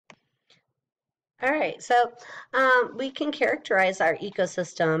All right, so we can characterize our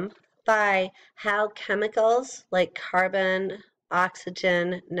ecosystem by how chemicals like carbon,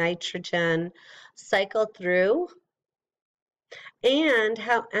 oxygen, nitrogen cycle through, and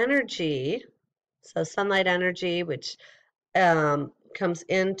how energy, so sunlight energy, which comes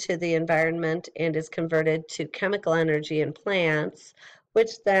into the environment and is converted to chemical energy in plants,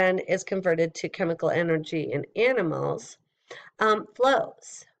 which then is converted to chemical energy in animals,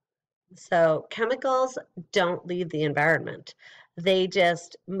 flows. So chemicals don't leave the environment. They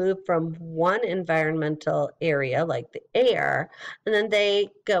just move from one environmental area, like the air, and then they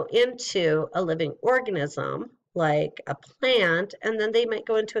go into a living organism, like a plant, and then they might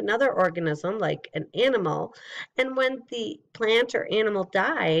go into another organism, like an animal. And when the plant or animal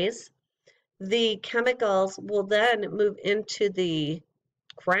dies, the chemicals will then move into the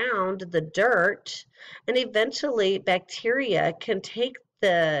ground, the dirt, and eventually bacteria can take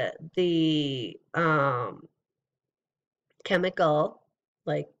the chemical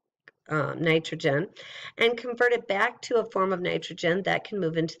like nitrogen and convert it back to a form of nitrogen that can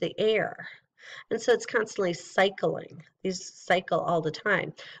move into the air. And so it's constantly cycling. These cycle all the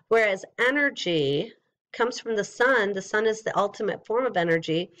time. Whereas energy comes from the sun. The sun is the ultimate form of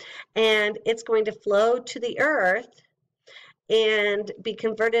energy, and it's going to flow to the earth and be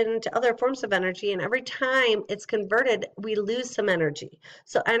converted into other forms of energy. And every time it's converted, we lose some energy.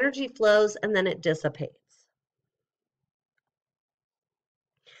 So energy flows and then it dissipates.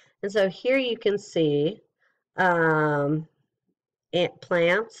 And so here you can see um,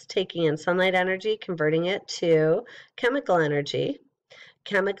 plants taking in sunlight energy, converting it to chemical energy.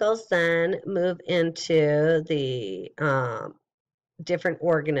 Chemicals then move into the different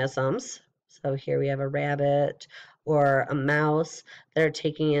organisms. So here we have a rabbit or a mouse that are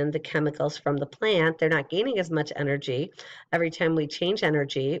taking in the chemicals from the plant. They're not gaining as much energy. Every time we change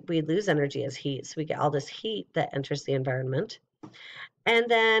energy, we lose energy as heat. So we get all this heat that enters the environment. And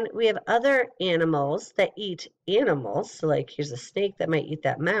then we have other animals that eat animals. So like here's a snake that might eat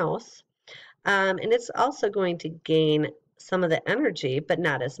that mouse. And it's also going to gain some of the energy, but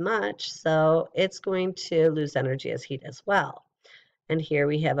not as much. So it's going to lose energy as heat as well. And here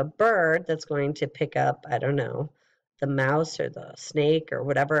we have a bird that's going to pick up, I don't know, the mouse or the snake or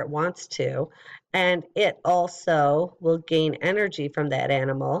whatever it wants to. And it also will gain energy from that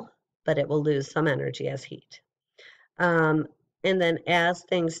animal, but it will lose some energy as heat. Um, and then as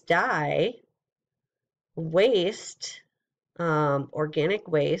things die, waste, organic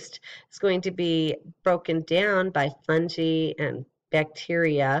waste, is going to be broken down by fungi and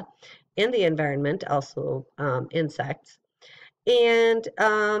bacteria in the environment, also insects. And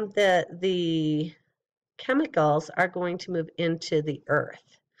the chemicals are going to move into the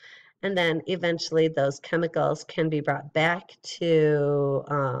earth. And then eventually those chemicals can be brought back to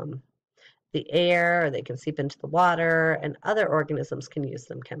the air, or they can seep into the water, and other organisms can use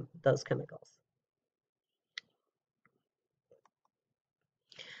those chemicals.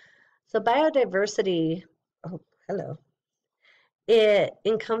 So biodiversity, oh, hello, it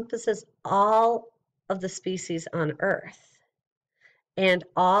encompasses all of the species on Earth and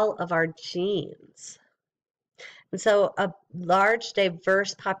all of our genes. And so a large,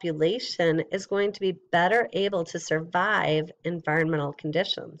 diverse population is going to be better able to survive environmental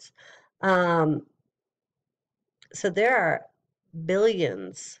conditions. Um, so there are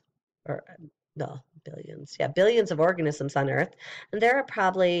billions, or no, billions, yeah, billions of organisms on Earth, and there are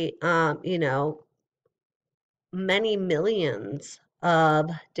probably, many millions of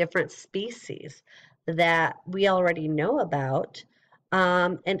different species that we already know about,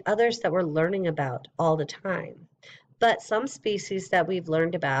 and others that we're learning about all the time. But some species that we've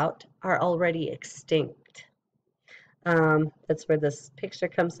learned about are already extinct. That's where this picture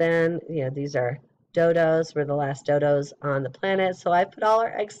comes in. You know, these are dodos. We're the last dodos on the planet. So I put all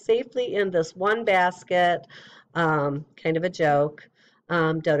our eggs safely in this one basket. Kind of a joke.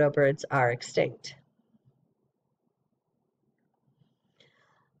 Dodo birds are extinct.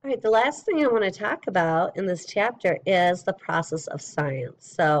 All right, the last thing I want to talk about in this chapter is the process of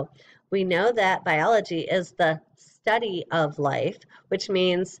science. So we know that biology is the study of life, which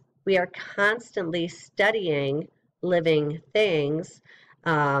means we are constantly studying living things.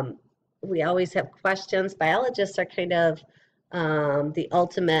 We always have questions. Biologists are kind of the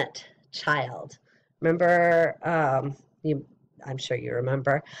ultimate child. Remember, I'm sure you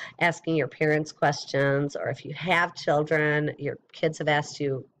remember asking your parents questions, or if you have children, your kids have asked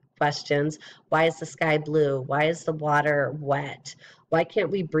you questions. Why is the sky blue? Why is the water wet? Why can't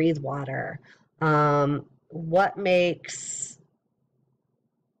we breathe water? What makes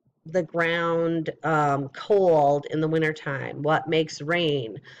the ground cold in the wintertime? What makes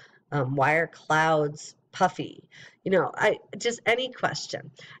rain? Why are clouds puffy? I just any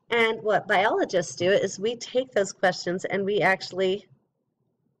question. And what biologists do is we take those questions and we actually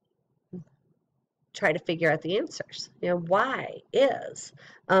try to figure out the answers. Why is?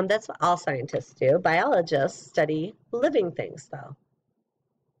 That's what all scientists do. Biologists study living things, though.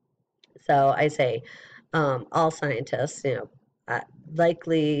 So I say all scientists,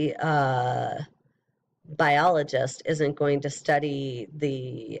 likely biologist isn't going to study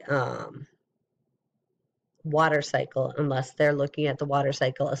the water cycle unless they're looking at the water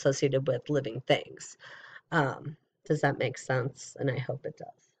cycle associated with living things. Does that make sense? And I hope it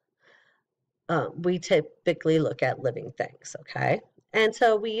does. We typically look at living things, okay? And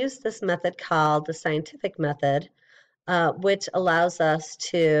so we use this method called the scientific method, which allows us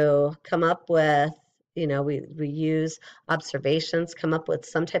to come up with, we use observations, come up with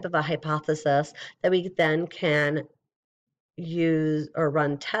some type of a hypothesis that we then can use or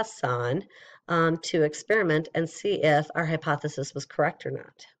run tests on to experiment and see if our hypothesis was correct or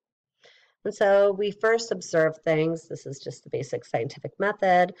not. And so we first observe things. This is just the basic scientific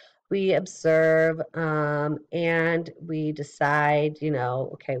method. We observe and we decide,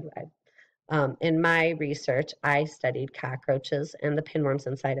 okay, in my research, I studied cockroaches and the pinworms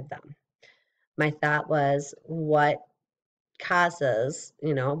inside of them. My thought was, what causes,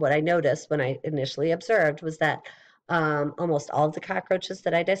 what I noticed when I initially observed was that almost all of the cockroaches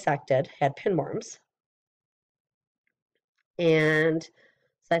that I dissected had pinworms. And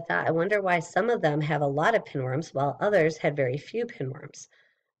so I thought, I wonder why some of them have a lot of pinworms while others had very few pinworms.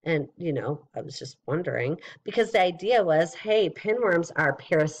 And, I was just wondering because the idea was, hey, pinworms are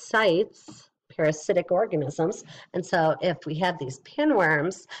parasitic organisms. And so if we have these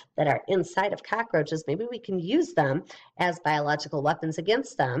pinworms that are inside of cockroaches, maybe we can use them as biological weapons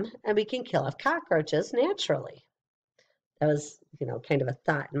against them and we can kill off cockroaches naturally. That was, kind of a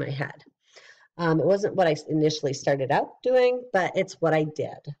thought in my head. It wasn't what I initially started out doing, but it's what I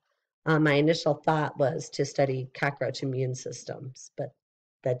did. My initial thought was to study cockroach immune systems, but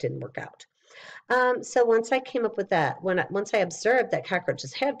that didn't work out. So once I came up with that, once I observed that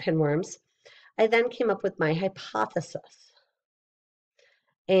cockroaches had pinworms, I then came up with my hypothesis.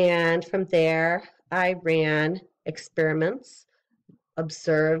 And from there, I ran experiments,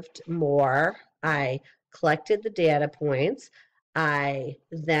 observed more. I collected the data points. I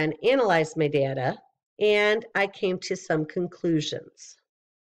then analyzed my data, and I came to some conclusions.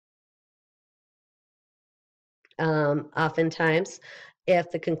 Oftentimes,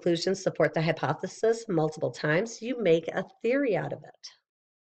 if the conclusions support the hypothesis multiple times, you make a theory out of it.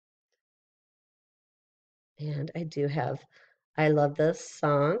 And I love this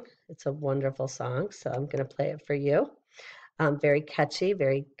song. It's a wonderful song, so I'm going to play it for you. Very catchy,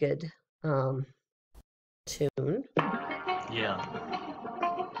 very good tune. Yeah.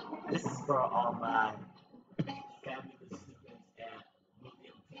 This is for all my family students at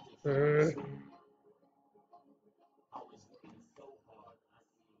William Peters University. Always working so hard.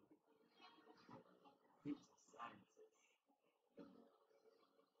 I see future scientists.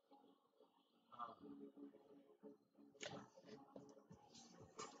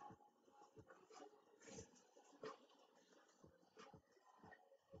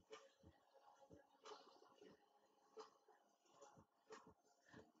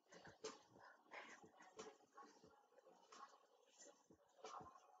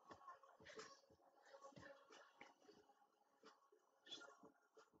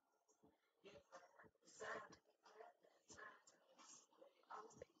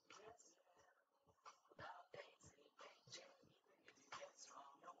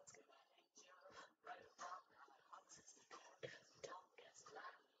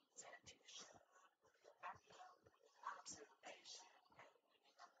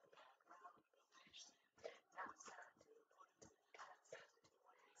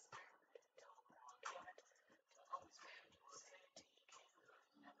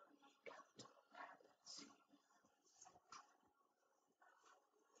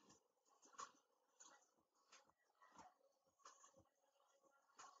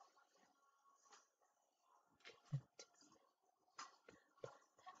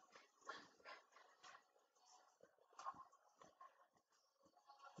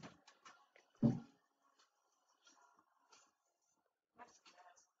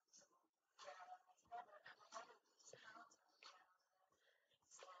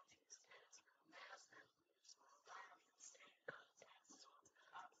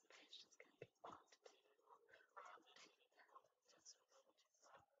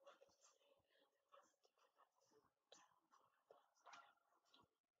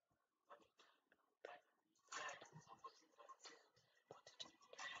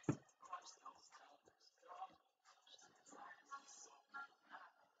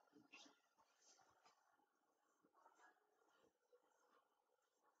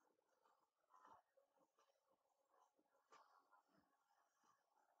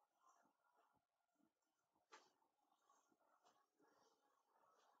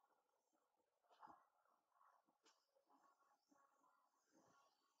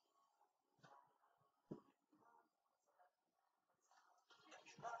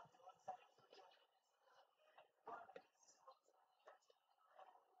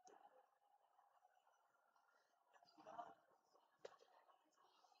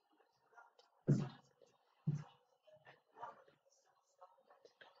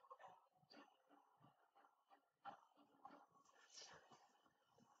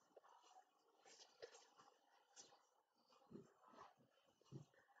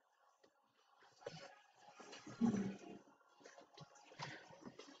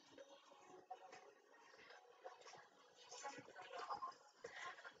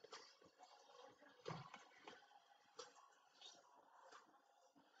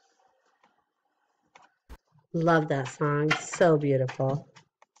 Love that song. So beautiful.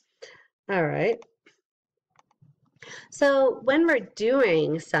 All right. So when we're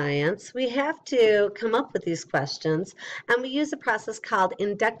doing science, we have to come up with these questions, and we use a process called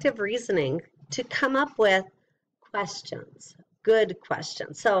inductive reasoning to come up with questions, good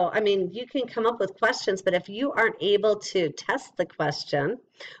questions. So, I mean, you can come up with questions, but if you aren't able to test the question,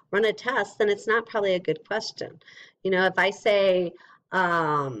 run a test, then it's not probably a good question. You know, if I say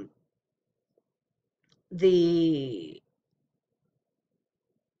the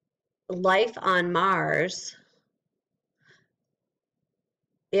life on Mars,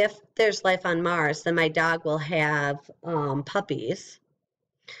 if there's life on Mars, then my dog will have puppies.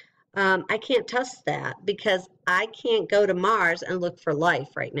 I can't test that because I can't go to Mars and look for life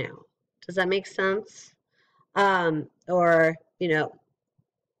right now. Does that make sense? Or, you know,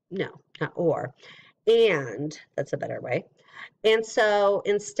 no, not or. And that's a better way. And so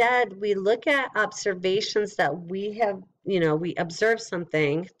instead, we look at observations that we have, you know, we observe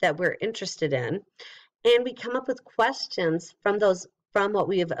something that we're interested in, and we come up with questions from those, from what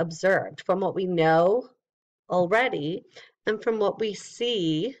we have observed, from what we know already, and from what we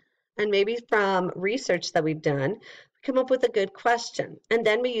see, and maybe from research that we've done, we come up with a good question. And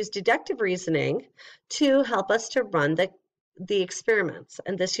then we use deductive reasoning to help us to run the experiments.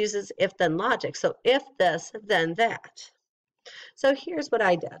 And this uses if-then logic. So if this, then that. So here's what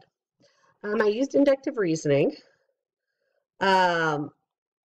I did. I used inductive reasoning. Once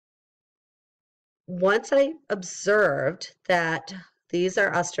I observed that these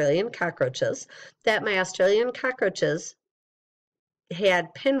are Australian cockroaches, that my Australian cockroaches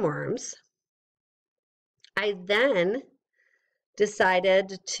had pinworms, I then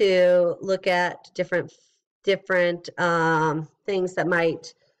decided to look at different things that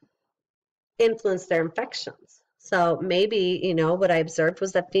might influence their infections. So maybe, you know, what I observed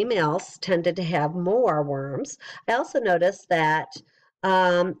was that females tended to have more worms. I also noticed that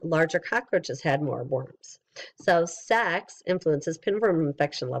larger cockroaches had more worms. So sex influences pinworm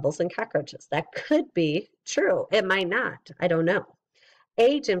infection levels in cockroaches. That could be true. It might not. I don't know.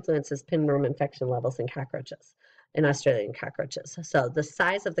 Age influences pinworm infection levels in cockroaches, in Australian cockroaches. So the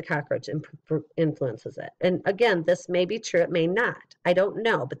size of the cockroach influences it. And again, this may be true, it may not. I don't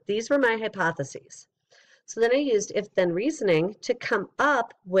know, but these were my hypotheses. So then I used if-then reasoning to come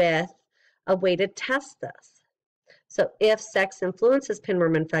up with a way to test this. So if sex influences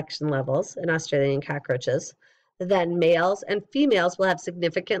pinworm infection levels in Australian cockroaches, then males and females will have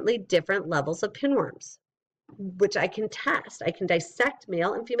significantly different levels of pinworms, which I can test. I can dissect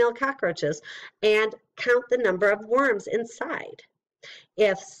male and female cockroaches and count the number of worms inside.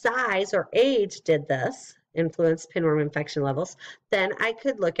 If size or age did this, influence pinworm infection levels, then I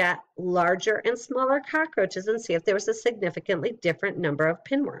could look at larger and smaller cockroaches and see if there was a significantly different number of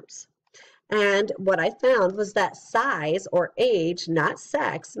pinworms. And what I found was that size or age, not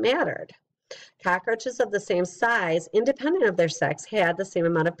sex, mattered. Cockroaches of the same size, independent of their sex, had the same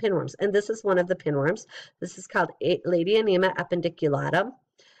amount of pinworms. And this is one of the pinworms. This is called Ladionema appendiculatum,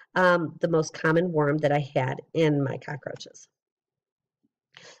 the most common worm that I had in my cockroaches.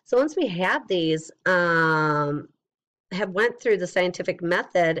 So once we have these, have went through the scientific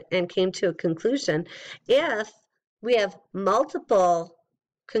method and came to a conclusion, if we have multiple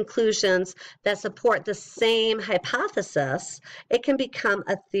conclusions that support the same hypothesis, it can become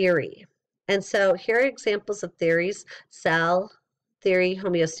a theory. And so here are examples of theories: cell theory,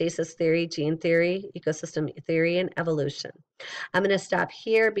 homeostasis theory, gene theory, ecosystem theory, and evolution. I'm going to stop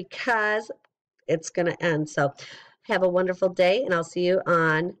here because it's going to end. So have a wonderful day, and I'll see you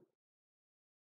on